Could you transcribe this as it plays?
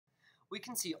We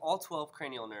can see all 12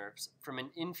 cranial nerves from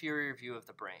an inferior view of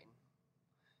the brain.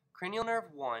 Cranial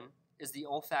nerve 1 is the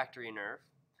olfactory nerve,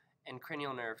 and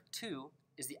cranial nerve 2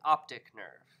 is the optic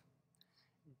nerve.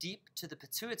 Deep to the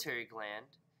pituitary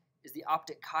gland is the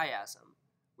optic chiasm,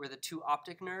 where the two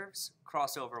optic nerves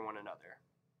cross over one another.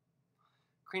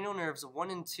 Cranial nerves 1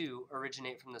 and 2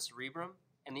 originate from the cerebrum,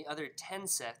 and the other 10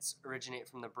 sets originate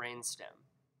from the brainstem.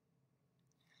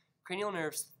 Cranial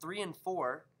nerves 3 and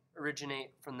 4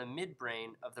 originate from the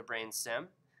midbrain of the brainstem,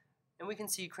 and we can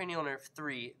see cranial nerve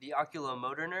 3, the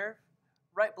oculomotor nerve,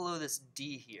 right below this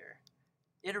D here.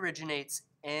 It originates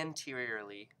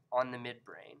anteriorly on the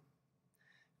midbrain.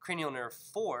 Cranial nerve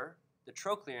 4, the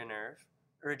trochlear nerve,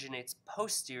 originates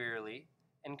posteriorly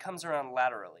and comes around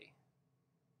laterally.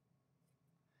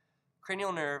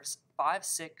 Cranial nerves 5,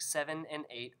 6, 7, and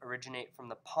 8 originate from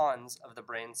the PONS of the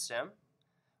brainstem.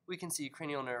 We can see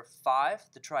cranial nerve 5,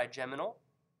 the trigeminal,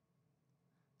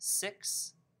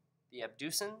 6, the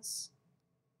abducens,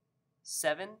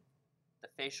 7, the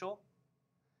facial,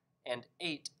 and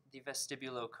 8, the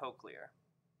vestibulocochlear.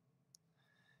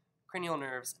 Cranial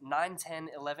nerves 9, 10,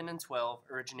 11, and 12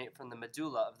 originate from the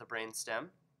medulla of the brainstem.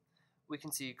 We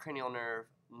can see cranial nerve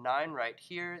 9 right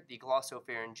here, the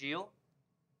glossopharyngeal,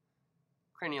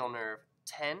 cranial nerve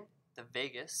 10, the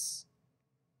vagus,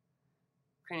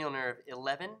 cranial nerve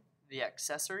 11, the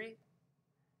accessory,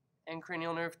 and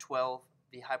cranial nerve 12,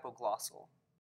 the hypoglossal.